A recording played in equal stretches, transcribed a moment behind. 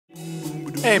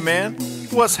Hey man,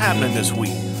 what's happening this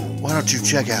week? Why don't you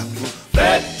check out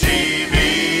Fat TV!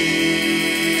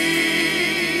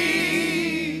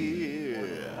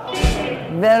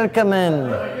 Welcome.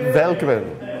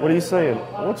 What are you saying?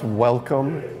 What's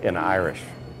welcome in Irish?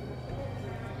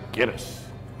 Get us.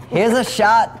 Here's a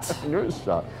shot. Here's a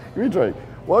shot. Here's a drink.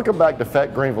 Welcome back to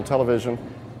Fat Greenville Television.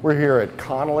 We're here at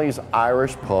Connolly's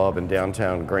Irish Pub in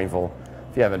downtown Greenville.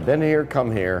 If you haven't been here,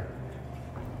 come here.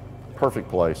 Perfect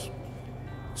place.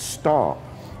 Stomp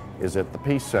is at the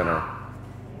Peace Center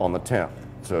on the 10th.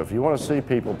 So if you want to see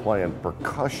people playing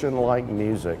percussion-like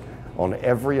music on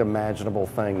every imaginable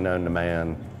thing known to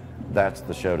man, that's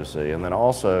the show to see. And then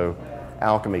also,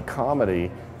 Alchemy Comedy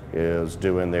is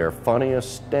doing their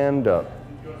funniest stand-up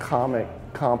comic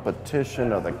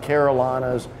competition of the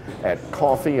Carolinas at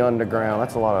Coffee Underground.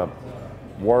 That's a lot of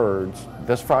words.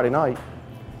 This Friday night.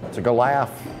 So go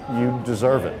laugh. You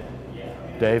deserve it.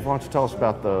 Dave, why don't you tell us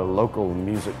about the local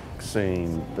music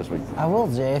scene this week? I will,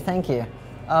 Jay. Thank you.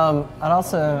 I'd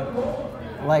also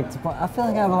like to point, I feel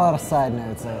like I have a lot of side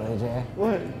notes lately, Jay.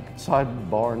 What?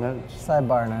 Sidebar notes?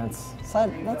 Sidebar notes.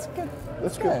 That's good.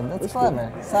 That's good. That's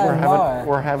clever. Sidebar.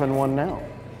 We're having one now.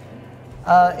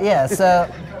 Yeah,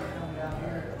 so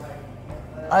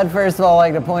I'd first of all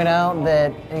like to point out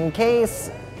that in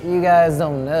case you guys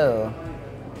don't know,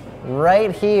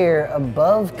 right here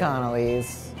above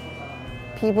Connolly's,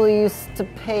 people used to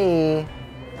pay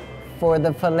for the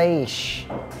fellatio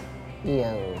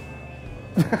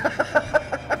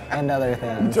and other You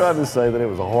things. tried to say that it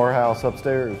was a whorehouse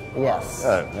upstairs? Yes.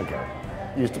 Oh, okay.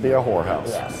 Used to be a whorehouse.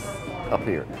 Yes. Up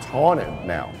here. It's haunted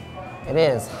now. It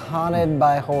is haunted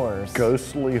by whores.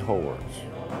 Ghostly whores.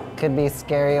 Could be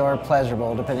scary or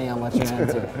pleasurable depending on what you're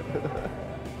into.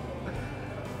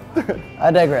 I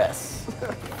digress.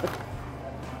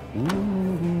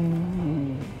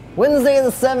 Wednesday the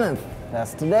 7th,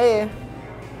 that's today.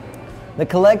 The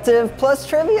Collective plus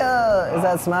trivia is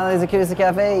at Smiley's Acoustic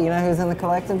Cafe. You know who's in the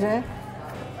Collective, Jay?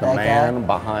 The That man guy.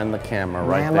 behind the camera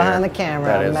right there. Man behind the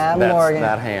camera, Matt that's Morgan.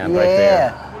 that hand right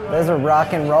there. Yeah, those are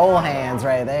rock and roll hands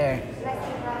right there.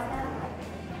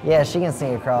 Yeah, she can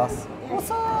sing across.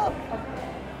 What's up?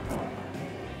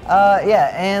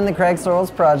 Yeah, and the Craig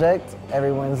Sorrells Project,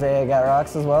 every Wednesday at Got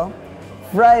Rocks as well.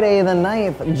 Friday the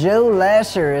 9th, Joe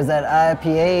Lasher is at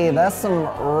IPA. That's some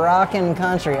rockin'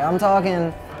 country. I'm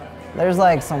talking, there's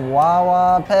like some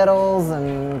wah-wah pedals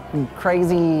and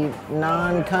crazy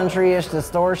non-country-ish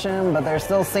distortion, but they're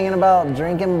still singing about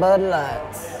drinking Bud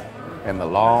Lights. And the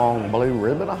long blue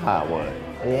ribbon of highway.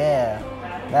 Yeah,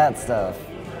 that stuff.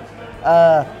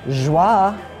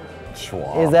 Joie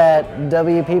Schwa. is at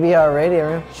WPBR Radio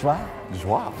Room. Joie?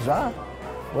 Joie. Joie?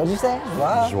 What'd you say?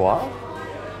 Joie? Joie.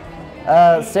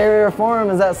 Stereo Reform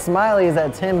is at Smiley's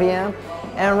at 10 p.m.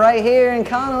 And right here in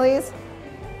Connolly's,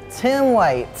 Tim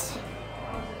White.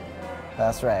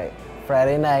 That's right.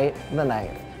 Friday night, the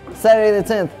 9th. Saturday the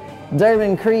 10th,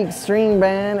 Durbin Creek String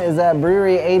Band is at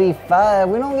Brewery 85.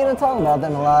 We don't get to talk about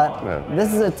them a lot. No.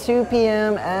 This is a 2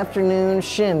 p.m. afternoon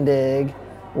shindig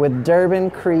with Durbin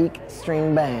Creek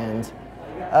String Band.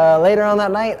 Later on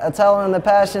that night, Atala and the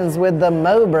Passions with the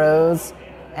Mo Bros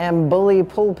and Bully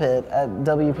Pulpit at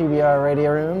WPBR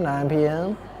Radio Room, 9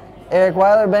 p.m. Eric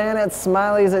Weiler Band at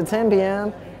Smiley's at 10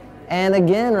 p.m. And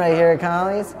again, right here at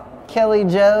Connolly's, Kelly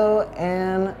Joe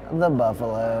and the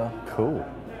Buffalo. Cool.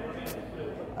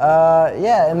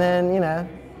 Yeah, and then, you know,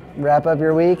 wrap up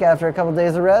your week after a couple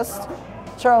days of rest.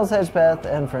 Charles Hedgepeth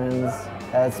and friends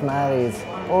at Smiley's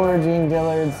or Gene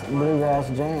Dillard's Bluegrass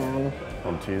Jam.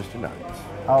 On Tuesday nights.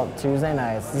 Oh, Tuesday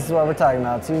nights. This is what we're talking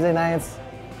about. Tuesday nights.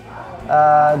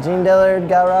 Gene Dillard,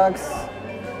 Got Rocks,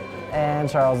 and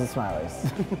Charles at Smiley's.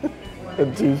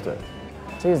 And Tuesday.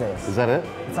 Tuesdays. Is that it?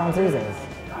 It's on Tuesdays.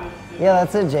 Yeah,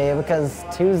 that's it, Jay, because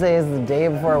Tuesday is the day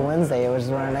before Wednesday, which is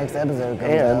when our next episode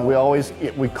comes out.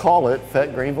 And we call it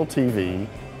FêteGreenvilleTV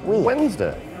Week.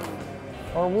 Wednesday.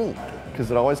 Or week. Because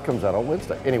it always comes out on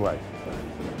Wednesday. Anyway,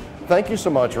 thank you so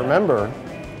much. Remember,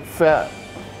 Fête,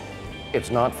 it's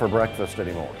not for breakfast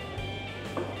anymore.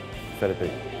 Fête it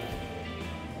be.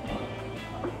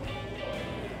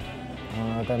 I don't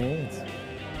know what that means.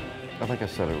 I think I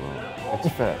said it wrong. It's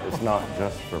Fête. It's not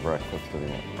just for breakfast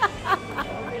anymore.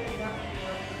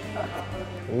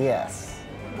 Yes.